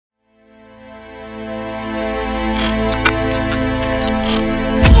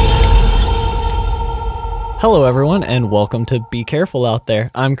Hello everyone and welcome to Be Careful Out There.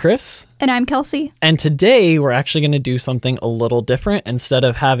 I'm Chris. And I'm Kelsey. And today we're actually going to do something a little different. Instead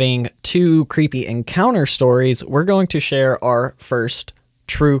of having two creepy encounter stories, we're going to share our first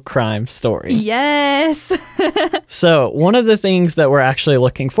true crime story. Yes. So one of the things that we're actually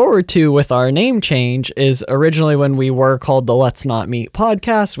looking forward to with our name change is originally when we were called the Let's Not Meet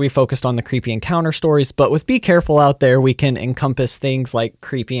podcast, we focused on the creepy encounter stories, but with Be Careful Out There, we can encompass things like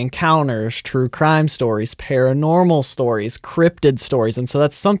creepy encounters, true crime stories, paranormal stories, cryptid stories. And so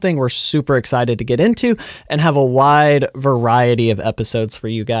that's something we're super excited to get into and have a wide variety of episodes for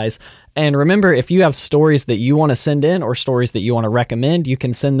you guys. And remember, if you have stories that you want to send in or stories that you want to recommend, you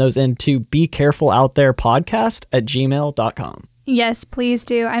can send those in to becarefuloutTherepodcast@gmail.com. Yes, please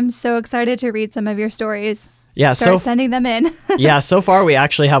do. I'm so excited to read some of your stories. Yeah, Start sending them in. Yeah, so far we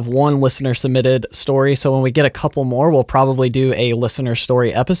actually have one listener submitted story. So when we get a couple more, we'll probably do a listener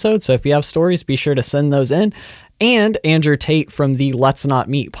story episode. So if you have stories, be sure to send those in. And Andrew Tate from the Let's Not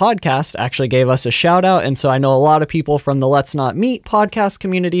Meet podcast actually gave us a shout out. And so I know a lot of people from the Let's Not Meet podcast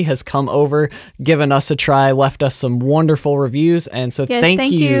community has come over, given us a try, left us some wonderful reviews. And so yes,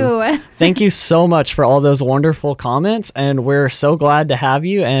 thank you. Thank you so much for all those wonderful comments. And we're so glad to have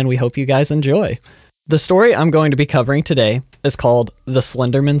you. And we hope you guys enjoy. The story I'm going to be covering today is called The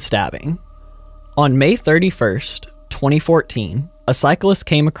Slenderman Stabbing. On May 31st, 2014, a cyclist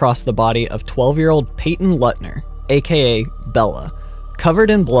came across the body of 12-year-old Peyton Lutner, aka Bella, covered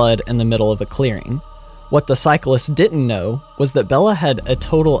in blood in the middle of a clearing. What the cyclist didn't know was that Bella had a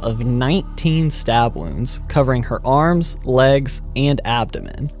total of 19 stab wounds covering her arms, legs, and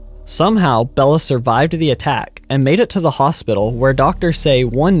abdomen. Somehow, Bella survived the attack and made it to the hospital where doctors say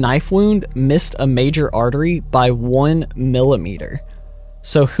one knife wound missed a major artery by 1 millimeter.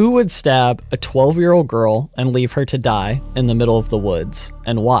 So who would stab a 12-year-old girl and leave her to die in the middle of the woods,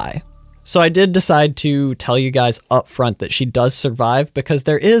 and why? So I did decide to tell you guys up front that she does survive because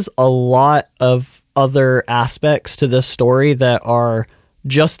there is a lot of other aspects to this story that are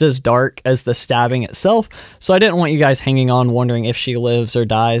just as dark as the stabbing itself. So I didn't want you guys hanging on wondering if she lives or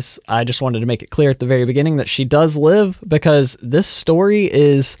dies. I just wanted to make it clear at the very beginning that she does live because this story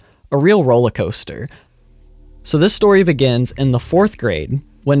is a real roller coaster. So this story begins in the 4th grade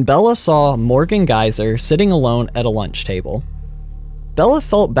when Bella saw Morgan Geyser sitting alone at a lunch table. Bella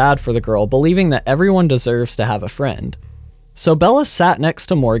felt bad for the girl, believing that everyone deserves to have a friend. So Bella sat next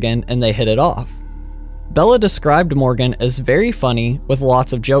to Morgan and they hit it off. Bella described Morgan as very funny with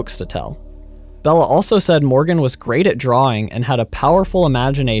lots of jokes to tell. Bella also said Morgan was great at drawing and had a powerful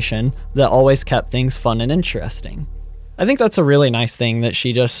imagination that always kept things fun and interesting. I think that's a really nice thing that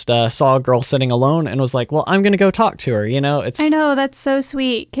she just saw a girl sitting alone and was like, well, I'm going to go talk to her. You know, I know, that's so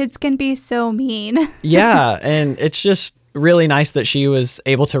sweet. Kids can be so mean. Yeah, and it's just really nice that she was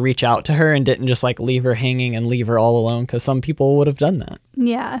able to reach out to her and didn't just like leave her hanging and leave her all alone, because some people would have done that.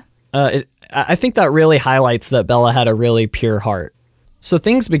 Yeah. I think that really highlights that Bella had a really pure heart. So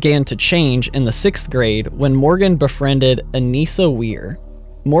things began to change in the 6th grade when Morgan befriended Anissa Weir.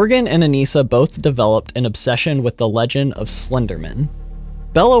 Morgan and Anissa both developed an obsession with the legend of Slenderman.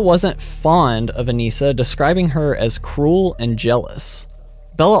 Bella wasn't fond of Anissa, describing her as cruel and jealous.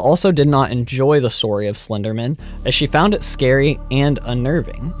 Bella also did not enjoy the story of Slenderman, as she found it scary and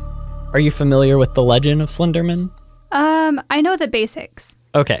unnerving. Are you familiar with the legend of Slenderman? I know the basics.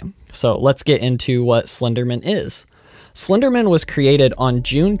 Okay, so let's get into what Slenderman is. Slenderman was created on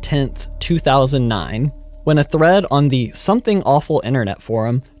June 10th, 2009, when a thread on the Something Awful internet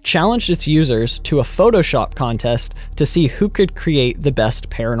forum challenged its users to a Photoshop contest to see who could create the best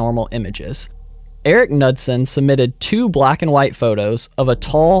paranormal images. Eric Knudsen submitted 2 black and white photos of a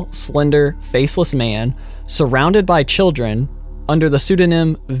tall, slender, faceless man surrounded by children under the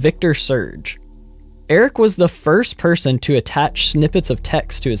pseudonym Victor Surge. Eric was the first person to attach snippets of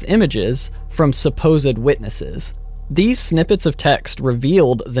text to his images from supposed witnesses. These snippets of text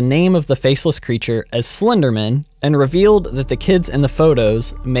revealed the name of the faceless creature as Slenderman and revealed that the kids in the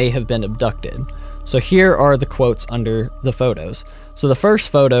photos may have been abducted. So here are the quotes under the photos. So the first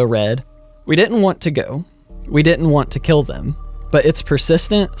photo read, "We didn't want to go. We didn't want to kill them. But its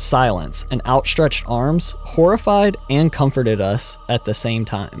persistent silence and outstretched arms horrified and comforted us at the same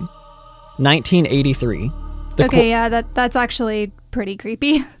time." 1983. Okay, yeah, that's actually pretty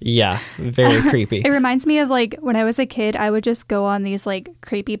creepy. Yeah, very creepy. It reminds me of like when I was a kid, I would just go on these like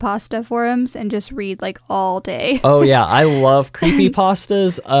creepypasta forums and just read like all day. Oh yeah, I love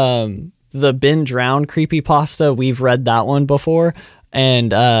creepypastas. The Ben Drown creepypasta, we've read that one before.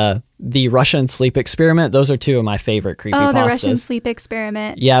 And the Russian sleep experiment, those are 2 of my favorite creepypastas. Oh, the Russian sleep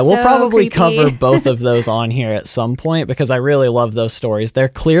experiment. Yeah, we'll probably creepy. cover both of those on here at some point because I really love those stories. They're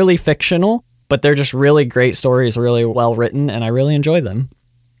clearly fictional, but they're just really great stories, really well written, and I really enjoy them.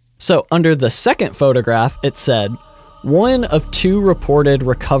 So under the second photograph, it said, one of 2 reported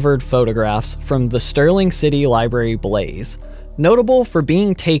recovered photographs from the Sterling City Library blaze, notable for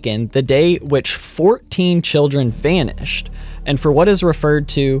being taken the day which 14 children vanished, and for what is referred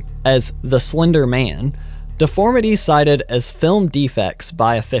to as the Slender Man, deformities cited as film defects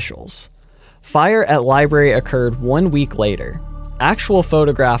by officials. Fire at library occurred 1 week later. Actual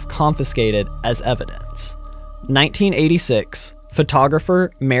photograph confiscated as evidence. 1986,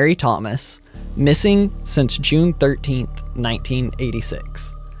 photographer Mary Thomas, missing since June 13th,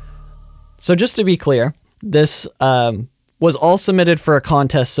 1986. So just to be clear, this was all submitted for a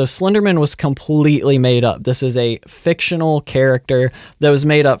contest, so Slenderman was completely made up. This is a fictional character that was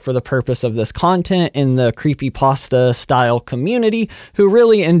made up for the purpose of this content in the creepypasta style community who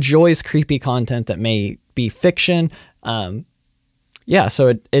really enjoys creepy content that may be fiction. Yeah,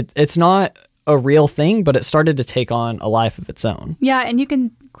 so it's not a real thing, but it started to take on a life of its own. Yeah, and you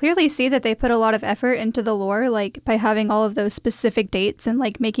can clearly see that they put a lot of effort into the lore, like by having all of those specific dates and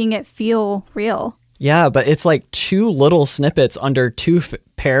like making it feel real. Yeah, but it's like 2 little snippets under 2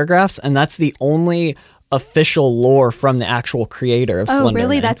 paragraphs, and that's the only official lore from the actual creator of Slenderman. Oh,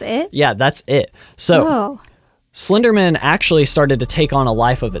 really? That's it? Yeah, that's it. So Slenderman actually started to take on a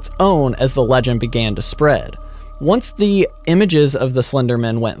life of its own as the legend began to spread. Once the images of the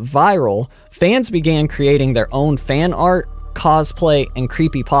Slenderman went viral, fans began creating their own fan art, cosplay, and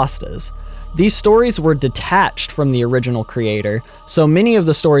creepypastas. These stories were detached from the original creator, so many of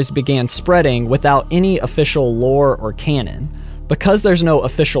the stories began spreading without any official lore or canon. Because there's no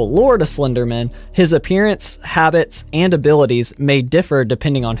official lore to Slenderman, his appearance, habits, and abilities may differ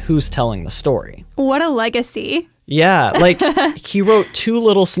depending on who's telling the story. What a legacy. Yeah, like he wrote 2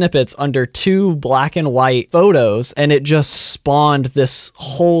 little snippets under 2 black and white photos, and it just spawned this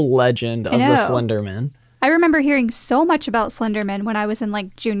whole legend of the Slenderman. I remember hearing so much about Slenderman when I was in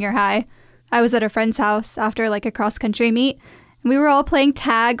like junior high. I was at a friend's house after like a cross-country meet, and we were all playing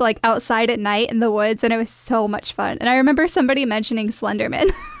tag like outside at night in the woods, and it was so much fun. And I remember somebody mentioning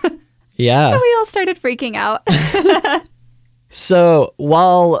Slenderman. Yeah. And we all started freaking out. So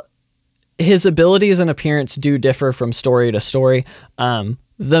while his abilities and appearance do differ from story to story,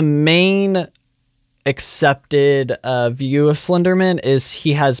 the main accepted view of Slenderman is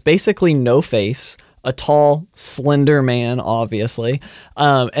he has basically no face, a tall, slender man, obviously.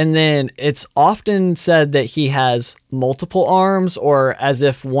 And then it's often said that he has multiple arms, or as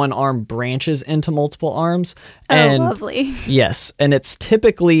if one arm branches into multiple arms. And, lovely. Yes, and it's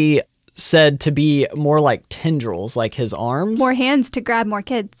typically said to be more like tendrils, like his arms. More hands to grab more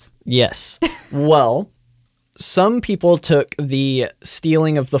kids. Yes. Well, some people took the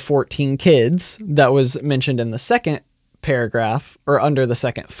stealing of the 14 kids that was mentioned in the second paragraph or under the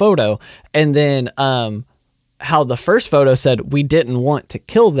second photo, and then how the first photo said we didn't want to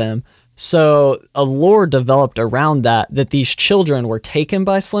kill them, so a lore developed around that these children were taken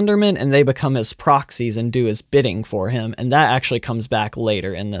by Slenderman and they become his proxies and do his bidding for him, and that actually comes back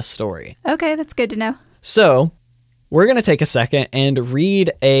later in this story. Okay, that's good to know. So we're going to take a second and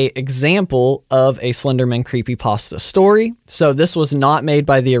read a example of a Slenderman creepypasta story. So this was not made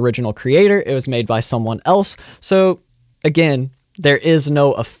by the original creator, it was made by someone else. So again, there is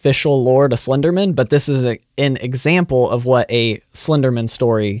no official lore to Slenderman, but this is an example of what a Slenderman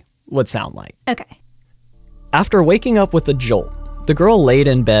story would sound like. Okay. After waking up with a jolt, the girl laid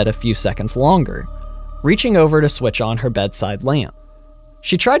in bed a few seconds longer, reaching over to switch on her bedside lamp.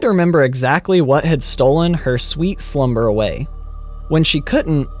 She tried to remember exactly what had stolen her sweet slumber away. When she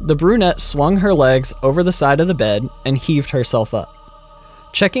couldn't, the brunette swung her legs over the side of the bed and heaved herself up.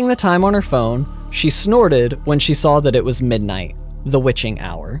 Checking the time on her phone, she snorted when she saw that it was midnight, the witching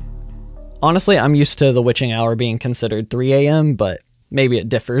hour. Honestly, I'm used to the witching hour being considered 3 a.m., but maybe it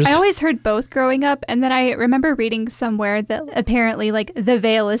differs. I always heard both growing up, and then I remember reading somewhere that apparently like the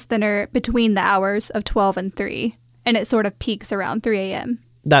veil is thinner between the hours of 12 and 3, and it sort of peaks around 3 a.m.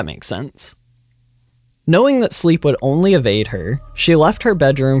 That makes sense. Knowing that sleep would only evade her, she left her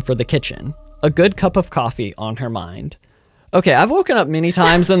bedroom for the kitchen, a good cup of coffee on her mind. Okay, I've woken up many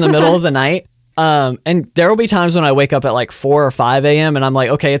times in the middle of the night, and there will be times when I wake up at like 4 or 5 a.m. and I'm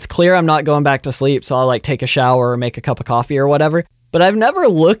like, okay, it's clear I'm not going back to sleep, so I'll like take a shower or make a cup of coffee or whatever. But I've never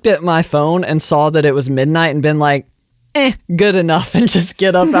looked at my phone and saw that it was midnight and been like, good enough, and just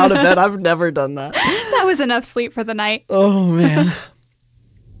get up out of bed. I've never done that. That was enough sleep for the night. Oh, man.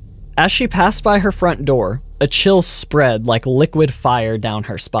 As she passed by her front door, a chill spread like liquid fire down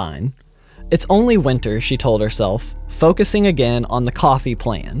her spine. It's only winter, she told herself, focusing again on the coffee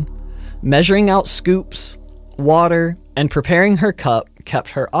plan. Measuring out scoops, water, and preparing her cup kept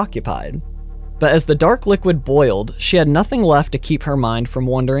her occupied. But as the dark liquid boiled, she had nothing left to keep her mind from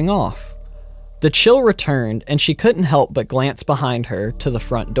wandering off. The chill returned, and she couldn't help but glance behind her to the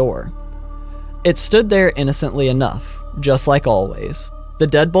front door. It stood there innocently enough, just like always. The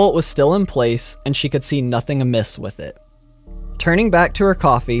deadbolt was still in place, and she could see nothing amiss with it. Turning back to her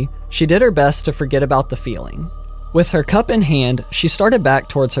coffee, she did her best to forget about the feeling. With her cup in hand, she started back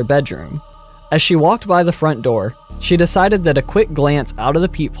towards her bedroom. As she walked by the front door, she decided that a quick glance out of the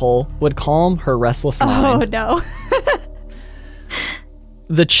peephole would calm her restless mind. Oh no.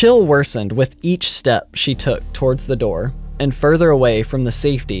 The chill worsened with each step she took towards the door and further away from the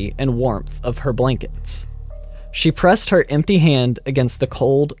safety and warmth of her blankets. She pressed her empty hand against the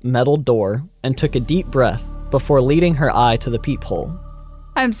cold metal door and took a deep breath before leading her eye to the peephole.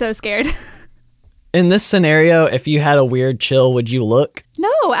 I'm so scared. In this scenario, if you had a weird chill, would you look?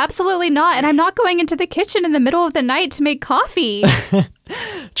 No, absolutely not. And I'm not going into the kitchen in the middle of the night to make coffee.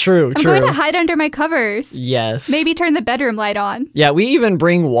 True. I'm going to hide under my covers. Yes. Maybe turn the bedroom light on. Yeah, we even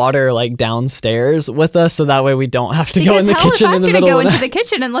bring water like downstairs with us so that way we don't have to go in the kitchen in the middle of the night. I'm going to go into the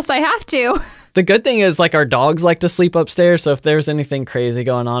kitchen unless I have to. The good thing is, like, our dogs like to sleep upstairs, so if there's anything crazy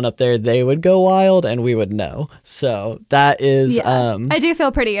going on up there, they would go wild and we would know. So that is... I do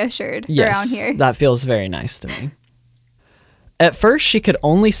feel pretty assured around here. That feels very nice to me. At first, she could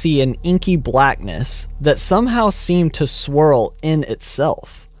only see an inky blackness that somehow seemed to swirl in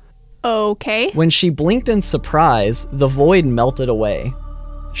itself. Okay. When she blinked in surprise, the void melted away.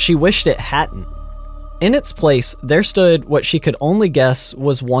 She wished it hadn't. In its place, there stood what she could only guess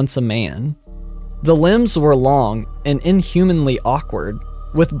was once a man. The limbs were long and inhumanly awkward,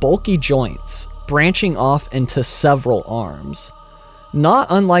 with bulky joints branching off into several arms, not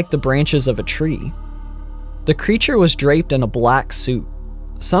unlike the branches of a tree. The creature was draped in a black suit,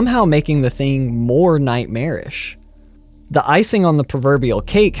 somehow making the thing more nightmarish. The icing on the proverbial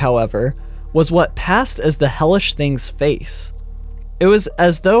cake, however, was what passed as the hellish thing's face. It was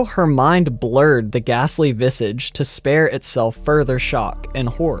as though her mind blurred the ghastly visage to spare itself further shock and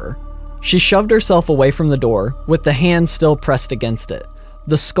horror. She shoved herself away from the door, with the hand still pressed against it.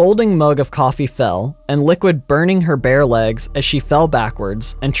 The scalding mug of coffee fell, and liquid burning her bare legs as she fell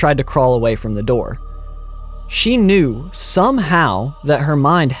backwards and tried to crawl away from the door. She knew, somehow, that her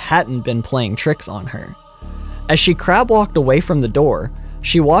mind hadn't been playing tricks on her. As she crab-walked away from the door,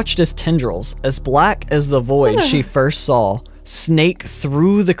 she watched as tendrils, as black as the void she first saw, snake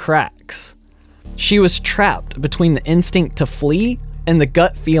through the cracks. She was trapped between the instinct to flee and the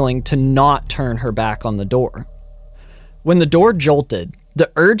gut feeling to not turn her back on the door. When the door jolted,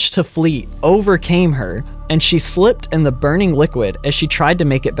 the urge to flee overcame her, and she slipped in the burning liquid as she tried to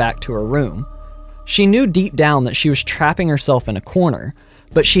make it back to her room. She knew deep down that she was trapping herself in a corner,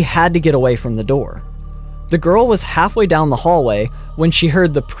 but she had to get away from the door. The girl was halfway down the hallway when she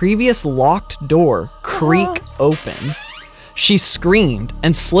heard the previous locked door creak open. She screamed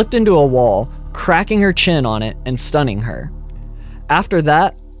and slipped into a wall, cracking her chin on it and stunning her. After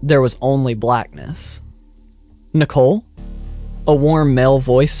that, there was only blackness. Nicole? A warm male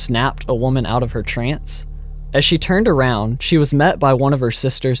voice snapped a woman out of her trance. As she turned around, she was met by one of her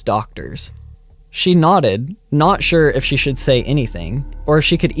sister's doctors. She nodded, not sure if she should say anything, or if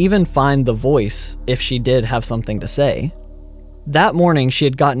she could even find the voice if she did have something to say. That morning, she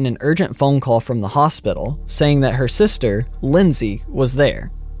had gotten an urgent phone call from the hospital saying that her sister, Lindsay, was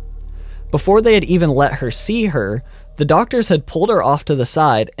there. Before they had even let her see her, the doctors had pulled her off to the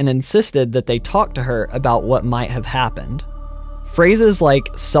side and insisted that they talk to her about what might have happened. Phrases like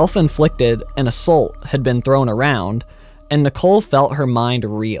self-inflicted and assault had been thrown around, and Nicole felt her mind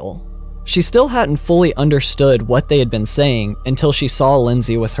reel. She still hadn't fully understood what they had been saying until she saw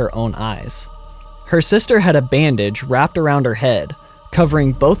Lindsay with her own eyes. Her sister had a bandage wrapped around her head,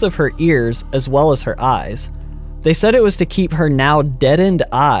 covering both of her ears as well as her eyes. They said it was to keep her now deadened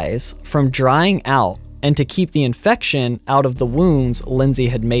eyes from drying out and to keep the infection out of the wounds Lindsay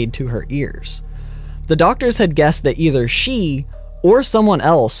had made to her ears. The doctors had guessed that either she or someone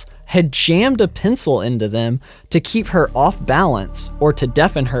else had jammed a pencil into them to keep her off balance or to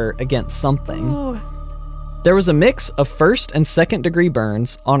deafen her against something. Oh. There was a mix of first and second degree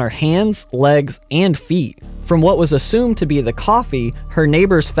burns on her hands, legs, and feet from what was assumed to be the coffee her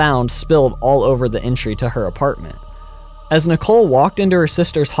neighbors found spilled all over the entry to her apartment. As Nicole walked into her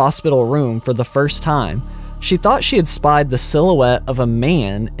sister's hospital room for the first time, she thought she had spied the silhouette of a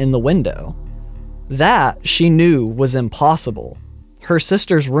man in the window. That, she knew, was impossible. Her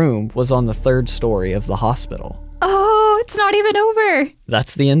sister's room was on the 3rd story of the hospital. Oh, it's not even over.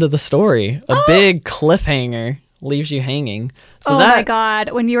 That's the end of the story. Big cliffhanger leaves you hanging. So my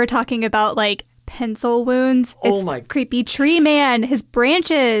God. When you were talking about like pencil wounds. Oh it's my- creepy tree man. His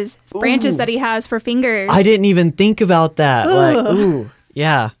branches that he has for fingers. I didn't even think about that. Like, ooh,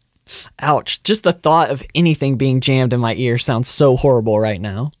 yeah. Ouch. Just the thought of anything being jammed in my ear sounds so horrible right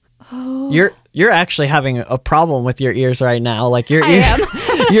now. Oh. You're actually having a problem with your ears right now. Like your I ear, am.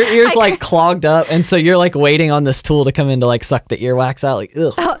 your ears like clogged up, and so you're like waiting on this tool to come in to like suck the earwax out. Like,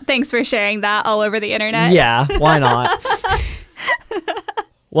 ugh. Oh, thanks for sharing that all over the internet. Yeah, why not?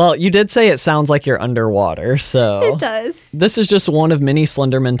 Well, you did say it sounds like you're underwater, so It does. this is just one of many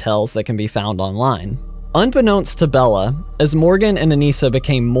Slenderman tales that can be found online. Unbeknownst to Bella, as Morgan and Anissa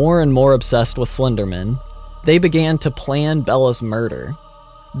became more and more obsessed with Slenderman, they began to plan Bella's murder.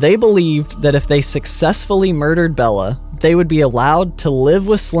 They believed that if they successfully murdered Bella, they would be allowed to live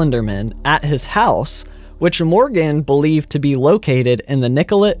with Slenderman at his house, which Morgan believed to be located in the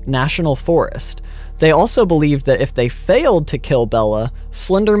Nicolet National Forest. They also believed that if they failed to kill Bella,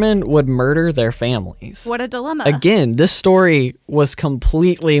 Slenderman would murder their families. What a dilemma. Again, this story was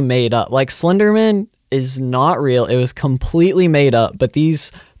completely made up. Like, Slenderman is not real. It was completely made up, but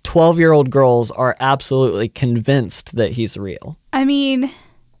these 12-year-old girls are absolutely convinced that he's real. I mean,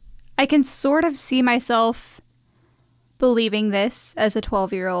 I can sort of see myself believing this as a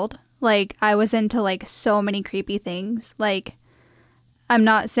 12-year-old. Like, I was into, like, so many creepy things. Like, I'm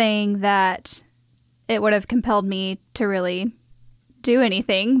not saying that it would have compelled me to really do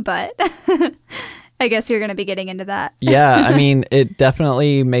anything, but I guess you're going to be getting into that. Yeah, I mean, it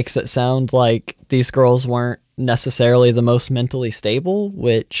definitely makes it sound like these girls weren't necessarily the most mentally stable,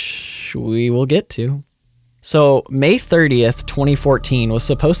 which we will get to. So, May 30th, 2014 was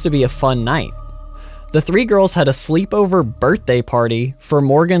supposed to be a fun night. The three girls had a sleepover birthday party for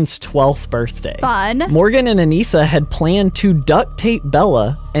Morgan's 12th birthday. Fun. Morgan and Anissa had planned to duct tape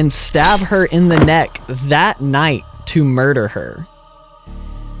Bella and stab her in the neck that night to murder her.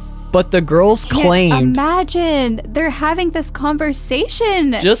 But the girls claimed... Imagine they're having this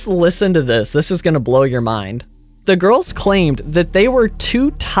conversation. Just listen to this. This is going to blow your mind. The girls claimed that they were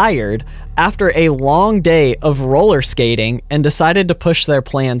too tired after a long day of roller skating and decided to push their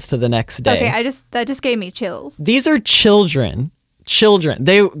plans to the next day. Okay, that just gave me chills. These are children.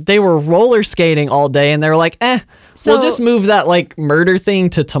 They were roller skating all day and they were like, So, we'll just move that like murder thing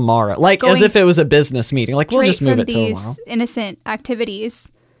to tomorrow. Like as if it was a business meeting. Like we'll just move it to tomorrow. These innocent activities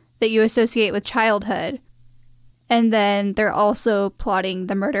that you associate with childhood. And then they're also plotting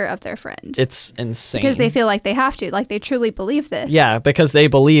the murder of their friend. It's insane. Because they feel like they have to. Like, they truly believe this. Yeah, because they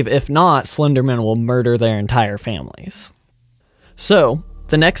believe if not, Slenderman will murder their entire families. So,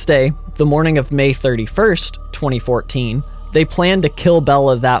 the next day, the morning of May 31st, 2014, they planned to kill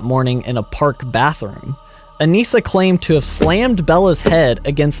Bella that morning in a park bathroom. Anissa claimed to have slammed Bella's head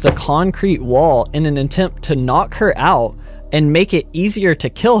against a concrete wall in an attempt to knock her out and make it easier to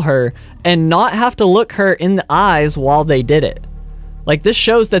kill her and not have to look her in the eyes while they did it. Like, this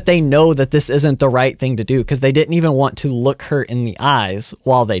shows that they know that this isn't the right thing to do because they didn't even want to look her in the eyes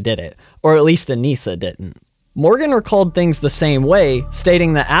while they did it. Or at least Anissa didn't. Morgan recalled things the same way,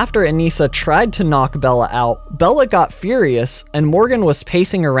 stating that after Anissa tried to knock Bella out, Bella got furious and Morgan was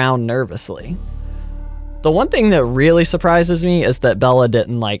pacing around nervously. The one thing that really surprises me is that Bella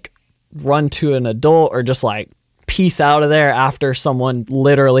didn't, like, run to an adult or just, like, piece out of there after someone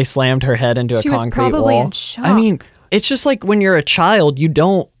literally slammed her head into a concrete wall. She was probably in shock. I mean, it's just like when you're a child, you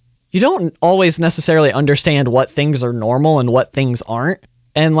don't always necessarily understand what things are normal and what things aren't.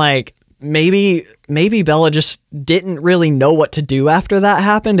 And like maybe Bella just didn't really know what to do after that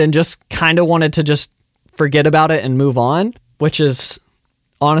happened and just kind of wanted to just forget about it and move on, which is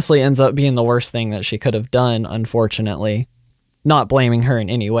honestly ends up being the worst thing that she could have done, unfortunately. Not blaming her in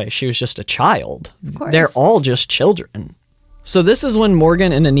any way. She was just a child. Of course. They're all just children. So this is when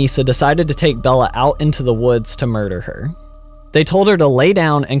Morgan and Anissa decided to take Bella out into the woods to murder her. They told her to lay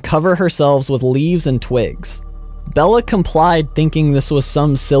down and cover herself with leaves and twigs. Bella complied, thinking this was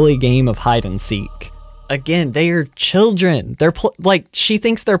some silly game of hide and seek. Again, they are children. They're like, she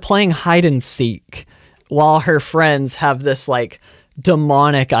thinks they're playing hide and seek while her friends have this like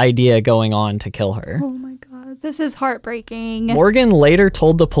demonic idea going on to kill her. Oh my god, this is heartbreaking. Morgan later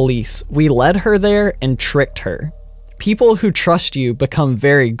told the police, "We led her there and tricked her. People who trust you become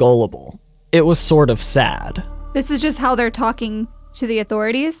very gullible." It was sort of sad. This is just how they're talking to the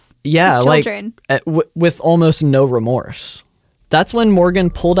authorities? Yeah, as children. Like with almost no remorse. That's when Morgan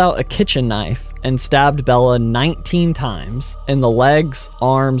pulled out a kitchen knife and stabbed Bella 19 times in the legs,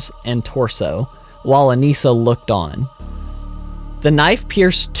 arms, and torso, while Anissa looked on. The knife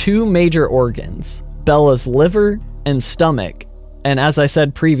pierced two major organs, Bella's liver and stomach, and as I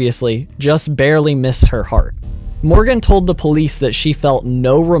said previously, just barely missed her heart. Morgan told the police that she felt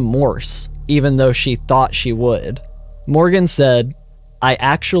no remorse, even though she thought she would. Morgan said, "I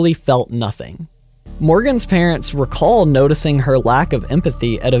actually felt nothing." Morgan's parents recall noticing her lack of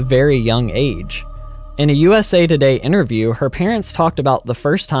empathy at a very young age. In a USA Today interview, her parents talked about the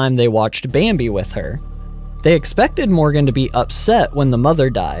first time they watched Bambi with her. They expected Morgan to be upset when the mother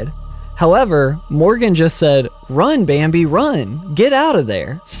died. However, Morgan just said, "Run, Bambi, run! Get out of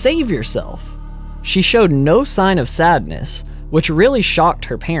there! Save yourself!" She showed no sign of sadness, which really shocked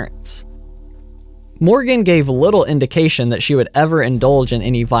her parents. Morgan gave little indication that she would ever indulge in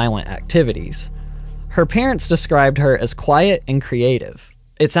any violent activities. Her parents described her as quiet and creative.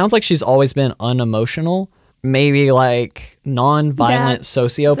 It sounds like she's always been unemotional, maybe like non-violent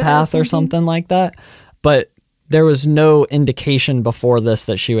sociopath or something like that, but there was no indication before this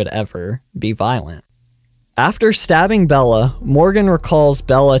that she would ever be violent. After stabbing Bella, Morgan recalls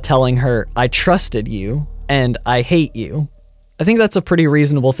Bella telling her, "I trusted you," and "I hate you." I think that's a pretty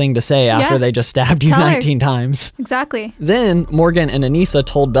reasonable thing to say after they just stabbed you 19 times. Exactly. Then Morgan and Anissa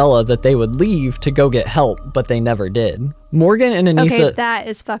told Bella that they would leave to go get help, but they never did. Morgan and Anissa... Okay, that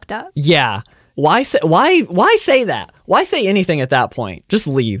is fucked up. Yeah. Why say that? Why say anything at that point? Just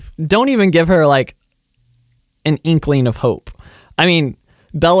leave. Don't even give her like an inkling of hope. I mean,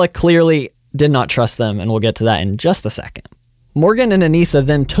 Bella clearly did not trust them, and we'll get to that in just a second. Morgan and Anissa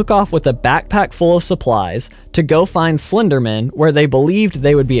then took off with a backpack full of supplies to go find Slenderman, where they believed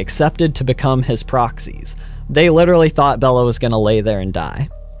they would be accepted to become his proxies. They literally thought Bella was going to lay there and die.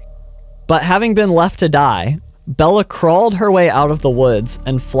 But having been left to die, Bella crawled her way out of the woods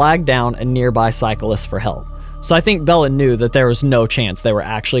and flagged down a nearby cyclist for help. So I think Bella knew that there was no chance they were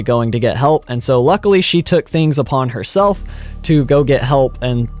actually going to get help, and so luckily she took things upon herself to go get help,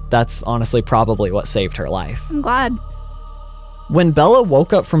 and that's honestly probably what saved her life. I'm glad. When Bella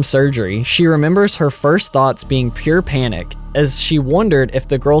woke up from surgery, she remembers her first thoughts being pure panic, as she wondered if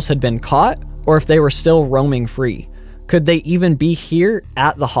the girls had been caught or if they were still roaming free. Could they even be here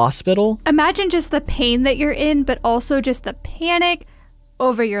at the hospital? Imagine just the pain that you're in, but also just the panic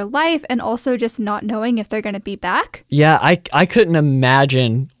over your life, and also just not knowing if they're going to be back. Yeah, I couldn't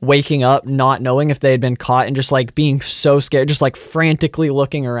imagine waking up not knowing if they had been caught and just like being so scared, just like frantically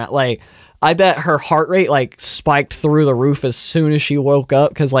looking around. Like, I bet her heart rate like spiked through the roof as soon as she woke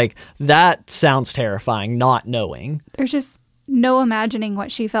up, because like that sounds terrifying, not knowing. There's just no imagining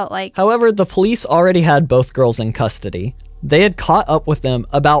what she felt like. However, the police already had both girls in custody. They had caught up with them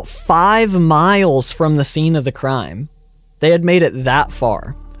about 5 miles from the scene of the crime. They had made it that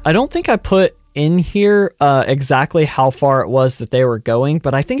far. I don't think I put in here exactly how far it was that they were going,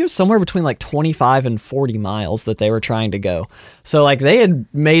 but I think it was somewhere between like 25 and 40 miles that they were trying to go. So like they had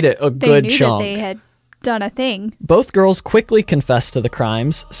made it a good chunk. That they had done a thing. Both girls quickly confessed to the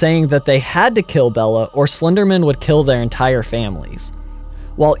crimes, saying that they had to kill Bella or Slenderman would kill their entire families.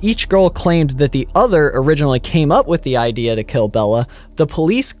 While each girl claimed that the other originally came up with the idea to kill Bella, the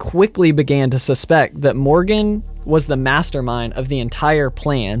police quickly began to suspect that Morgan was the mastermind of the entire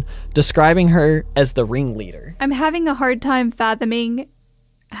plan, describing her as the ringleader. I'm having a hard time fathoming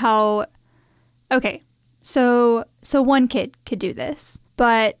how... Okay, so one kid could do this,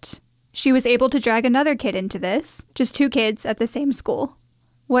 but she was able to drag another kid into this, just 2 kids at the same school.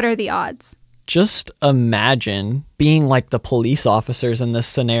 What are the odds? Just imagine being like the police officers in this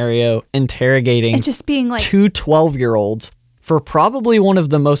scenario, interrogating and just being like 2 12-year-olds for probably one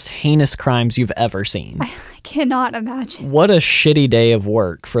of the most heinous crimes you've ever seen. I cannot imagine. What a shitty day of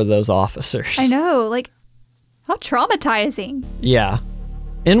work for those officers. I know, like, how traumatizing. Yeah.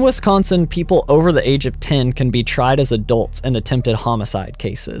 In Wisconsin, people over the age of 10 can be tried as adults in attempted homicide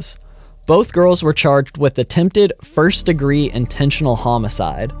cases. Both girls were charged with attempted first-degree intentional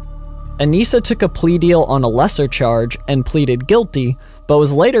homicide. Anissa took a plea deal on a lesser charge and pleaded guilty, but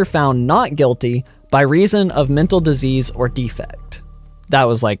was later found not guilty by reason of mental disease or defect. That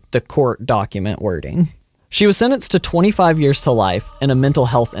was like the court document wording. She was sentenced to 25 years to life in a mental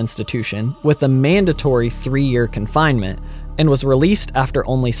health institution with a mandatory 3-year confinement and was released after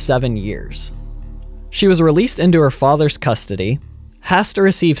only 7 years. She was released into her father's custody, has to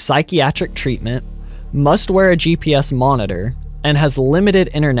receive psychiatric treatment, must wear a GPS monitor, and has limited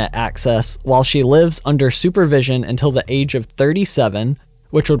internet access while she lives under supervision until the age of 37,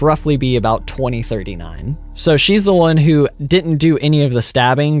 which would roughly be about 2039. So she's the one who didn't do any of the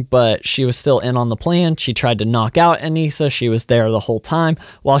stabbing, but she was still in on the plan. She tried to knock out Anissa. She was there the whole time.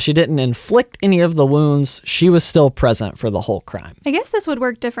 While she didn't inflict any of the wounds, she was still present for the whole crime. I guess this would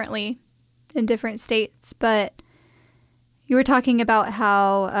work differently in different states, but you were talking about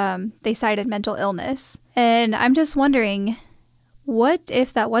how they cited mental illness. And I'm just wondering, what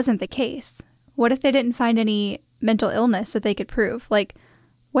if that wasn't the case? What if they didn't find any mental illness that they could prove? Like,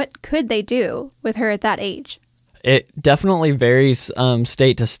 what could they do with her at that age? It definitely varies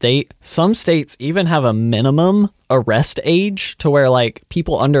state to state. Some states even have a minimum arrest age to where like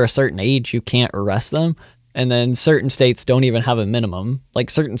people under a certain age, you can't arrest them. And then certain states don't even have a minimum. Like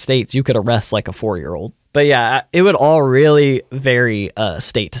certain states, you could arrest like a 4-year-old. But yeah, it would all really vary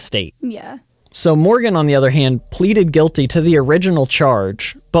state to state. Yeah. So Morgan, on the other hand, pleaded guilty to the original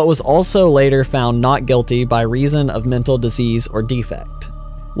charge, but was also later found not guilty by reason of mental disease or defect.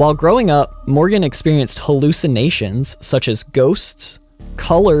 While growing up, Morgan experienced hallucinations such as ghosts,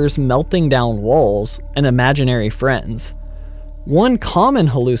 colors melting down walls, and imaginary friends. One common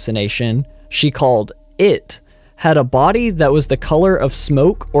hallucination she called It had a body that was the color of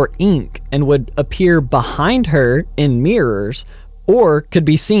smoke or ink and would appear behind her in mirrors or could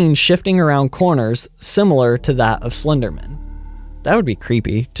be seen shifting around corners similar to that of Slenderman. That would be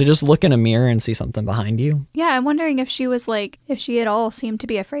creepy, to just look in a mirror and see something behind you. Yeah, I'm wondering if she was like, if she at all seemed to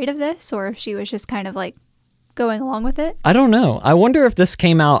be afraid of this, or if she was just kind of like going along with it. I don't know. I wonder if this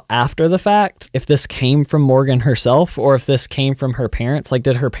came out after the fact, if this came from Morgan herself, or if this came from her parents. Like,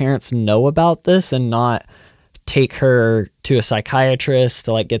 did her parents know about this and not take her to a psychiatrist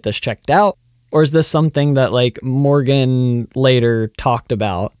to like get this checked out? Or is this something that like Morgan later talked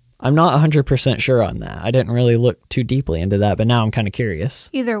about? I'm not 100% sure on that. I didn't really look too deeply into that, but now I'm kind of curious.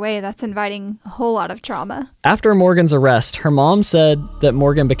 Either way, that's inviting a whole lot of trauma. After Morgan's arrest, her mom said that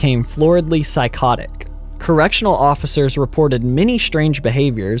Morgan became floridly psychotic. Correctional officers reported many strange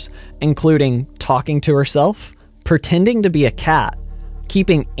behaviors, including talking to herself, pretending to be a cat,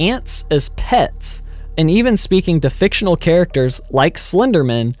 keeping ants as pets, and even speaking to fictional characters like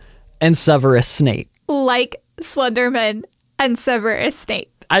Slenderman and Severus Snape. Like Slenderman and Severus Snape.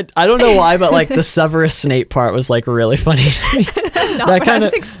 I don't know why, but like the Severus Snape part was like really funny to me. Not what I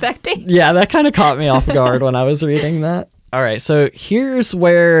was expecting. Yeah, that kind of caught me off guard when I was reading that. All right, so here's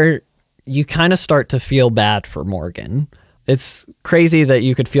where you kind of start to feel bad for Morgan. It's crazy that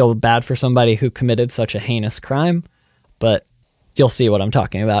you could feel bad for somebody who committed such a heinous crime, but you'll see what I'm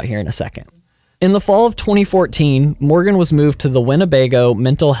talking about here in a second. In the fall of 2014, Morgan was moved to the Winnebago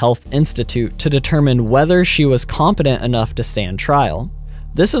Mental Health Institute to determine whether she was competent enough to stand trial.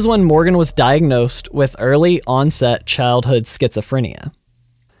 This is when Morgan was diagnosed with early onset childhood schizophrenia.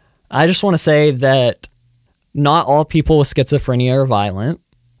 I just want to say that not all people with schizophrenia are violent.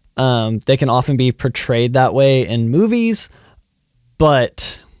 They can often be portrayed that way in movies,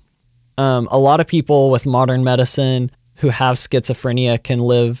 but a lot of people with modern medicine who have schizophrenia can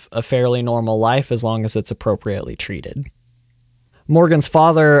live a fairly normal life as long as it's appropriately treated. Morgan's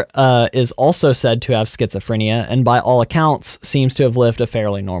father is also said to have schizophrenia and by all accounts seems to have lived a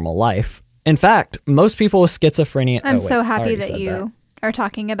fairly normal life. In fact, most people with schizophrenia... I'm so happy that you are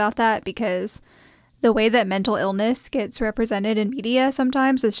talking about that, because the way that mental illness gets represented in media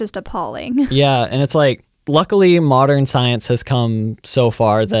sometimes is just appalling. Yeah, and it's like, luckily modern science has come so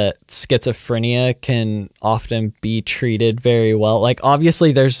far that schizophrenia can often be treated very well. Like,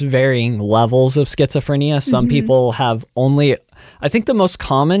 obviously there's varying levels of schizophrenia. Some people have only... I think the most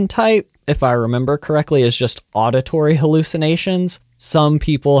common type, if I remember correctly, is just auditory hallucinations. Some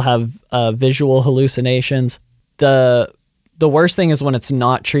people have visual hallucinations. The worst thing is when it's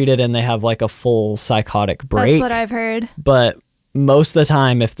not treated and they have like a full psychotic break. That's what I've heard. But most of the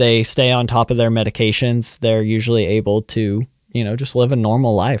time, if they stay on top of their medications, they're usually able to, you know, just live a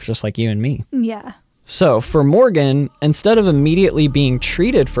normal life, just like you and me. Yeah. So for Morgan, instead of immediately being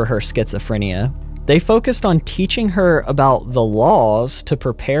treated for her schizophrenia, they focused on teaching her about the laws to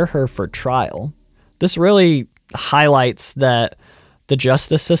prepare her for trial. This really highlights that the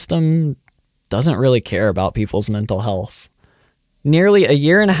justice system doesn't really care about people's mental health. Nearly a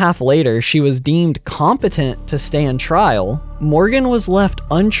year and a half later, she was deemed competent to stand trial. Morgan was left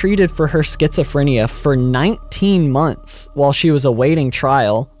untreated for her schizophrenia for 19 months while she was awaiting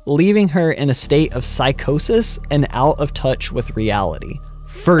trial, leaving her in a state of psychosis and out of touch with reality.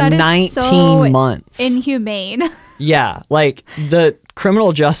 For that is 19 so months. Inhumane. Yeah, like the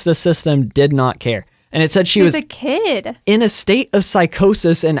criminal justice system did not care. And it said she was a kid in a state of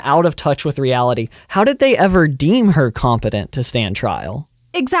psychosis and out of touch with reality. How did they ever deem her competent to stand trial?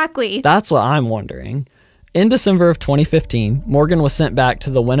 Exactly. That's what I'm wondering. In December of 2015, Morgan was sent back to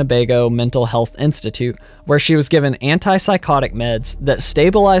the Winnebago Mental Health Institute, where she was given antipsychotic meds that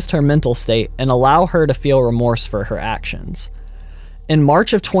stabilized her mental state and allow her to feel remorse for her actions. In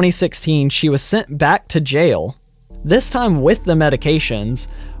March of 2016, she was sent back to jail, this time with the medications,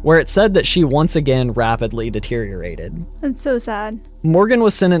 where it said that she once again rapidly deteriorated. That's so sad. Morgan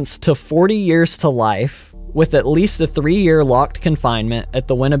was sentenced to 40 years to life, with at least a 3-year locked confinement at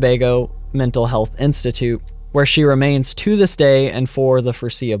the Winnebago Mental Health Institute, where she remains to this day and for the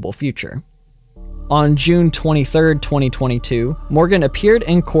foreseeable future. On June 23, 2022, Morgan appeared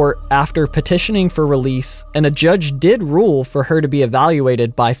in court after petitioning for release, and a judge did rule for her to be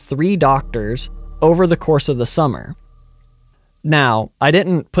evaluated by 3 doctors over the course of the summer. Now, I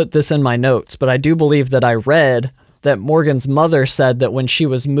didn't put this in my notes, but I do believe that I read that Morgan's mother said that when she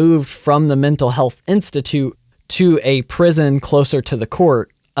was moved from the mental health institute to a prison closer to the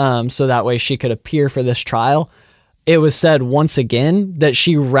court, so that way she could appear for this trial, it was said once again that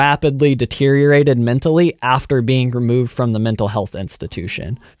she rapidly deteriorated mentally after being removed from the mental health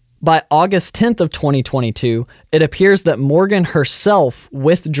institution. By August 10th of 2022, it appears that Morgan herself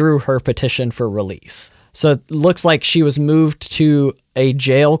withdrew her petition for release. So it looks like she was moved to a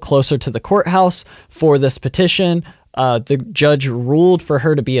jail closer to the courthouse for this petition. The judge ruled for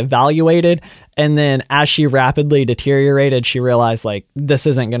her to be evaluated, and then as she rapidly deteriorated, she realized, like, this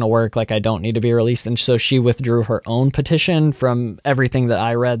isn't going to work, like, I don't need to be released, and so she withdrew her own petition. From everything that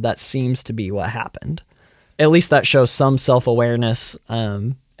I read, that seems to be what happened. At least that shows some self-awareness,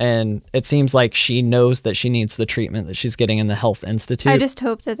 and it seems like she knows that she needs the treatment that she's getting in the health institute. I just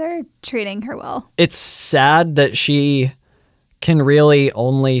hope that they're treating her well. It's sad that she can really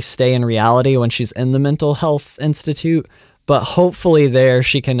only stay in reality when she's in the mental health institute, but hopefully there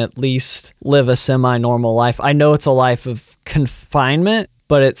she can at least live a semi-normal life. I know it's a life of confinement,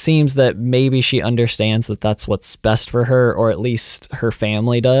 but it seems that maybe she understands that that's what's best for her, or at least her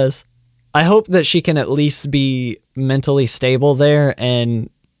family does. I hope that she can at least be mentally stable there and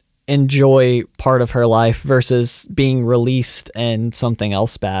enjoy part of her life versus being released and something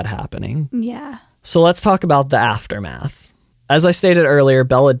else bad happening. Yeah. So let's talk about the aftermath. As I stated earlier,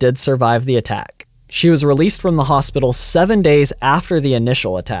 Bella did survive the attack. She was released from the hospital 7 days after the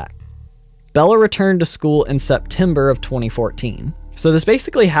initial attack. Bella returned to school in September of 2014. So this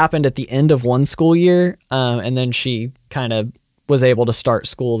basically happened at the end of one school year, and then she kind of was able to start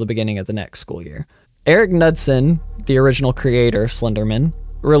school the beginning of the next school year. Eric Knudsen, the original creator of Slenderman,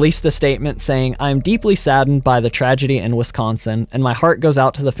 released a statement saying, "I am deeply saddened by the tragedy in Wisconsin, and my heart goes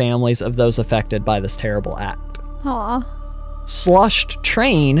out to the families of those affected by this terrible act." Aw. Sloshed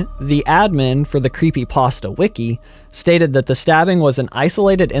Train, the admin for the Creepypasta wiki, stated that the stabbing was an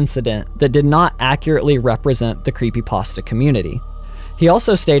isolated incident that did not accurately represent the Creepypasta community. He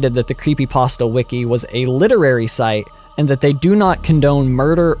also stated that the Creepypasta wiki was a literary site and that they do not condone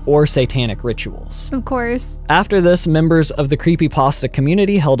murder or satanic rituals. Of course. After this, members of the Creepypasta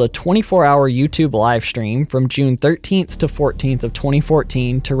community held a 24-hour YouTube live stream from June 13th to 14th of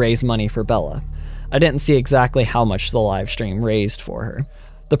 2014 to raise money for Bella. I didn't see exactly how much the live stream raised for her.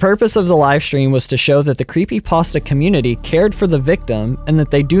 The purpose of the live stream was to show that the Creepypasta community cared for the victim and that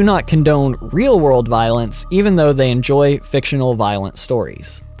they do not condone real-world violence, even though they enjoy fictional violent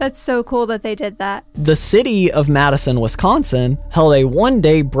stories. That's so cool that they did that. The city of Madison, Wisconsin, held a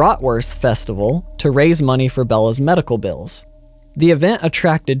one-day Bratwurst festival to raise money for Bella's medical bills. The event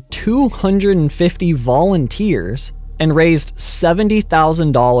attracted 250 volunteers and raised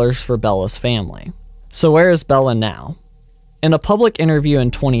 $70,000 for Bella's family. So where is Bella now? In a public interview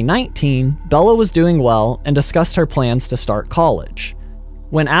in 2019, Bella was doing well and discussed her plans to start college.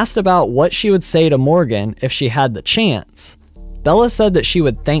 When asked about what she would say to Morgan if she had the chance, Bella said that she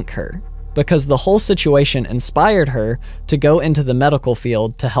would thank her because the whole situation inspired her to go into the medical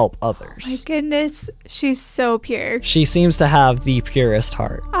field to help others. My goodness, she's so pure. She seems to have the purest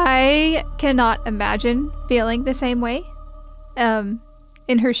heart. I cannot imagine feeling the same way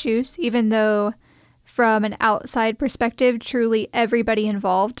in her shoes, even though from an outside perspective, truly everybody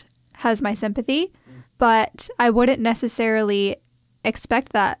involved has my sympathy, but I wouldn't necessarily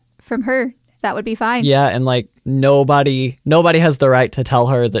expect that from her. That would be fine. Yeah, and like nobody has the right to tell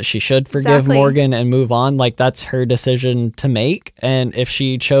her that she should forgive Morgan and move on. Like, that's her decision to make, and if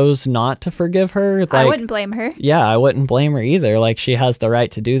she chose not to forgive her, like, I wouldn't blame her. Yeah, I wouldn't blame her either. Like, she has the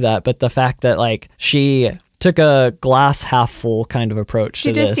right to do that, but the fact that like she took a glass half full kind of approach to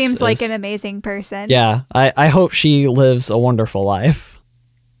this. She just seems like an amazing person. Yeah, I hope she lives a wonderful life.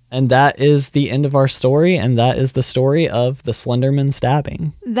 And that is the end of our story, and that is the story of the Slenderman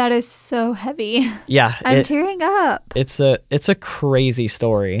stabbing. That is so heavy. Yeah. I'm tearing up. It's a crazy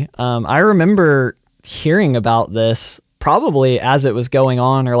story. I remember hearing about this probably as it was going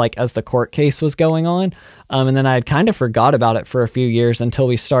on, or like as the court case was going on. And then I had kind of forgot about it for a few years until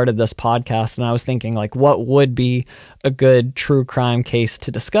we started this podcast. And I was thinking, like, what would be a good true crime case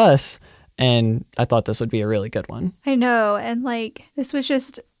to discuss? And I thought this would be a really good one. I know. And like, this was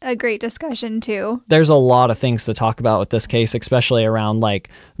just a great discussion too. There's a lot of things to talk about with this case, especially around like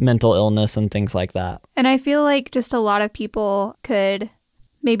mental illness and things like that. And I feel like just a lot of people could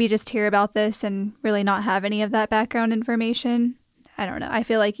maybe just hear about this and really not have any of that background information. I don't know. I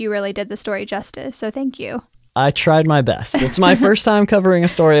feel like you really did the story justice, so thank you. I tried my best. It's my first time covering a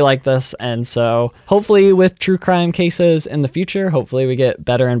story like this, and so hopefully with true crime cases in the future, hopefully we get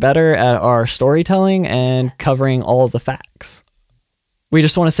better and better at our storytelling and covering all of the facts. We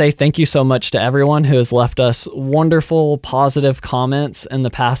just want to say thank you so much to everyone who has left us wonderful, positive comments in the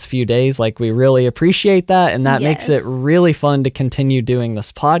past few days. Like, we really appreciate that, and that makes it really fun to continue doing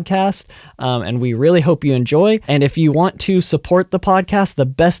this podcast, and we really hope you enjoy. And if you want to support the podcast, the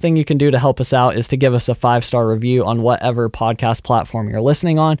best thing you can do to help us out is to give us a 5-star review on whatever podcast platform you're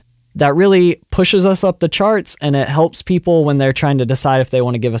listening on. That really pushes us up the charts, and it helps people when they're trying to decide if they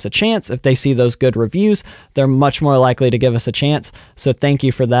want to give us a chance. If they see those good reviews, they're much more likely to give us a chance. So thank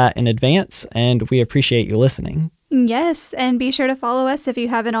you for that in advance, and we appreciate you listening. Yes, and be sure to follow us if you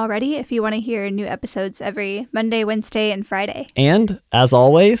haven't already, if you want to hear new episodes every Monday, Wednesday, and Friday. And as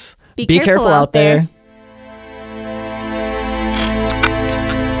always, be careful out there.